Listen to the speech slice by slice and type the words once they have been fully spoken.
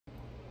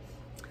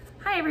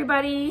Hi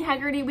everybody,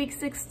 Heggerty Week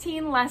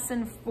 16,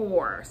 Lesson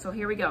 4. So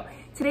here we go.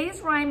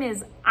 Today's rhyme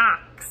is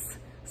ox.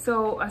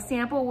 So a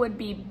sample would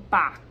be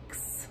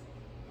box.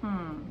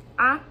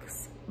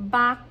 Ox,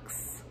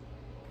 box.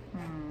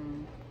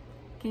 Can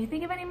you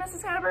think of any,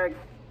 Mrs. Hatterberg?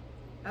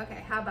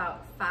 Okay, how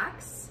about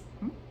fox,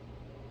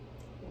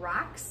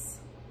 rocks,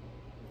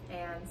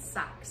 and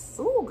socks?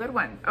 Ooh, good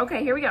one.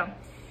 Okay, here we go.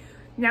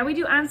 Now we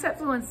do onset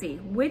fluency.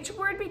 Which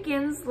word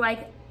begins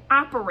like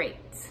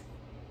operate?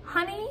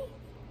 Honey,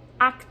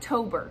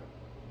 October.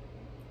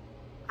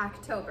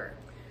 October.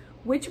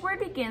 Which word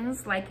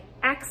begins like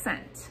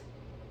accent?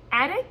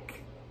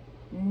 Attic,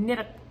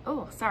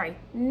 nickel.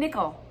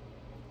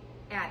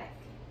 Attic.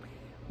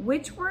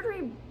 Which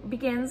word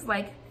begins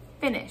like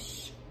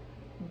finish?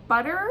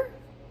 Butter,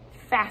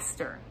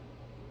 faster.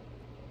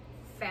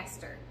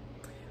 Faster.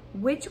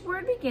 Which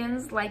word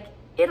begins like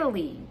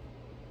Italy?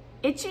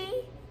 Itchy,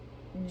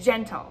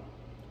 gentle.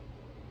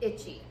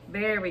 Itchy.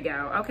 There we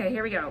go. Okay,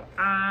 here we go.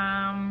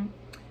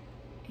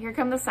 Here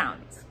come the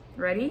sounds.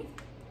 Ready?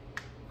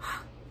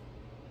 I,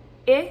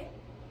 I,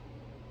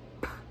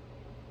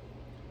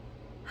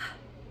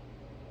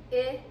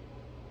 p.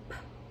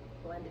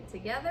 Blended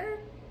together.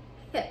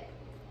 Hip.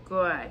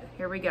 Good.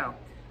 Here we go.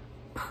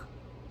 P,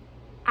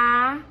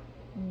 a,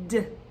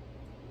 d.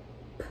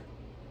 P,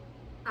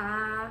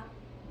 a,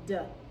 d.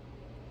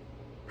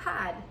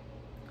 Pod.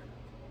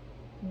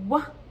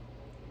 W,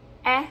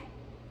 e,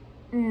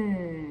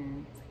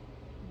 n.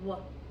 W,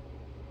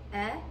 e,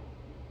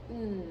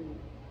 n.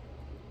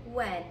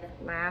 When.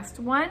 Last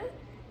one.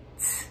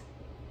 T,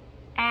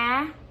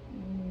 a,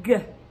 g.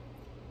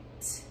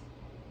 T,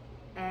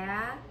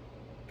 a,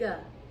 g.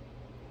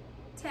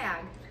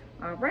 Tag.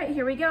 All right,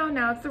 here we go.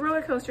 Now it's the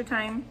roller coaster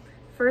time.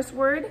 First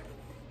word,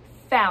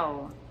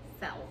 fell.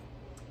 Fell.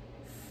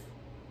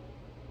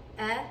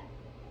 F,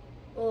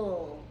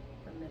 ul.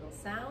 The middle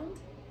sound.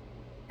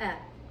 E.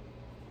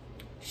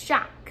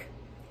 Shock.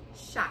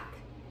 Shock.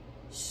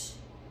 Sh.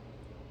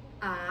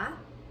 A.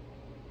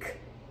 K.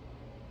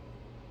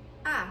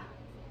 A.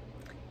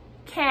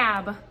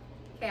 Cab.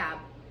 Cab.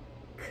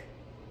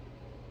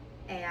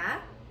 K. A.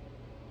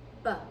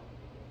 B.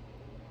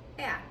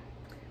 A.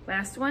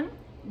 Last one,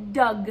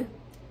 Doug.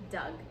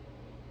 Doug.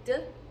 D.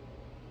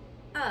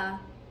 A.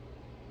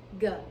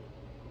 G.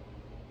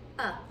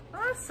 A.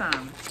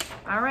 Awesome.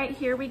 All right,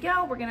 here we go.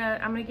 I'm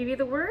gonna give you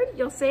the word,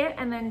 you'll say it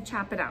and then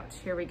chop it out.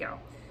 Here we go.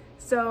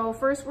 So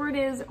first word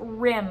is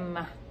rim.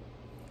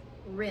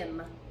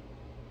 Rim.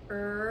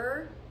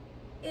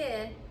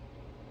 I.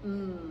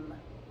 M.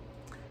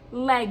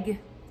 Leg.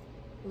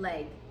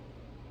 Leg.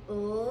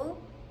 L.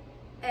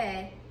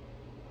 E.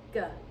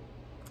 G.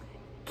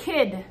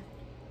 Kid.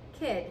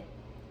 Kid.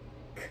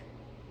 K.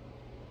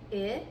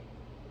 I.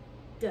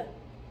 D.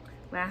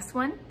 Last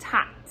one,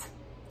 tot.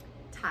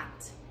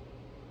 Tot.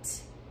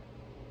 T.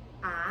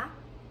 A.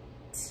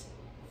 T.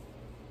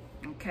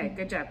 Okay,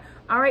 good job.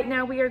 All right,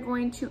 now we are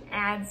going to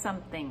add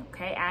something,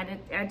 okay?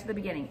 Add to the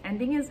beginning.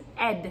 Ending is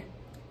ed.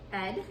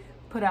 Ed.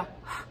 Put a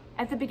h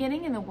at the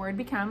beginning and the word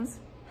becomes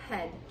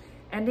Head.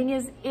 ending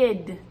is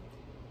id.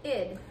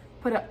 Id.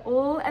 Put a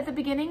ul at the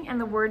beginning and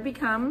the word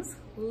becomes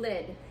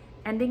Lid.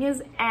 ending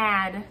is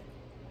add.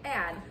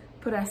 Add.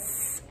 Put a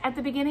s at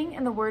the beginning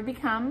and the word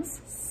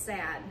becomes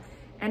Sad.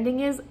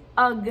 ending is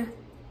ugh.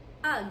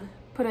 Ugh.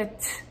 Put a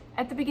t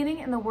at the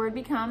beginning and the word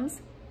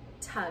becomes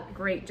Tug.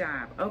 great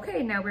job.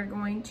 Okay, now we're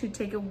going to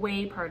take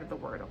away part of the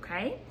word,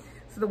 okay?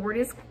 So the word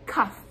is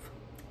cuff.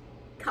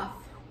 Cuff.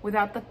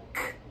 Without the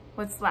k,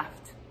 what's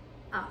left?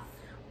 Uff.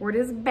 Word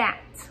is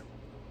bat.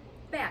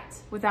 Bat.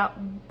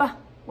 Without b,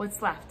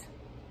 what's left?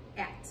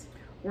 At.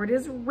 Word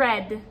is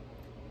red.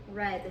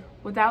 Red.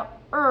 Without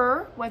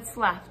what's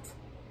left?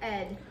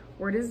 Ed.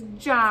 Word is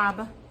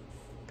job.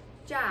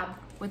 Job.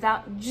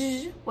 Without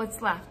j,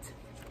 what's left?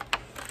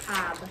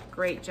 Ob.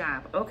 Great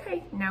job.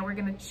 Okay, now we're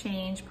gonna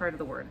change part of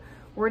the word.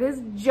 Word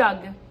is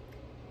jug.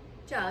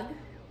 Jug.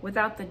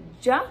 Without the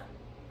j,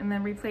 and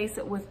then replace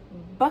it with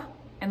b,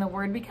 and the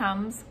word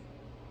becomes,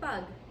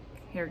 Bug.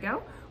 here we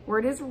go.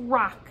 Word is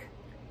rock.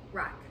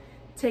 Rock.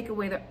 Take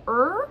away the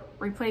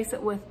replace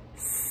it with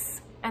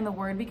s, and the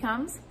word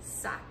becomes,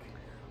 Sock.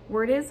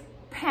 word is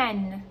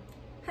pen.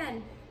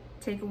 Pen.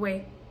 Take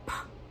away p,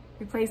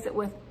 replace it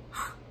with h,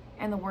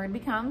 and the word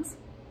becomes,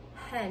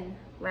 Hen.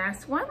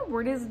 last one,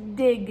 word is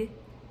dig.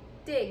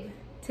 Dig.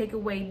 Take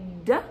away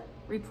d,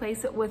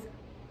 replace it with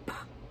p,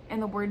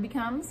 and the word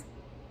becomes,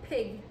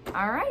 Pig.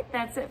 all right,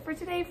 that's it for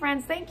today,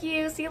 friends. Thank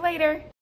you. See you later.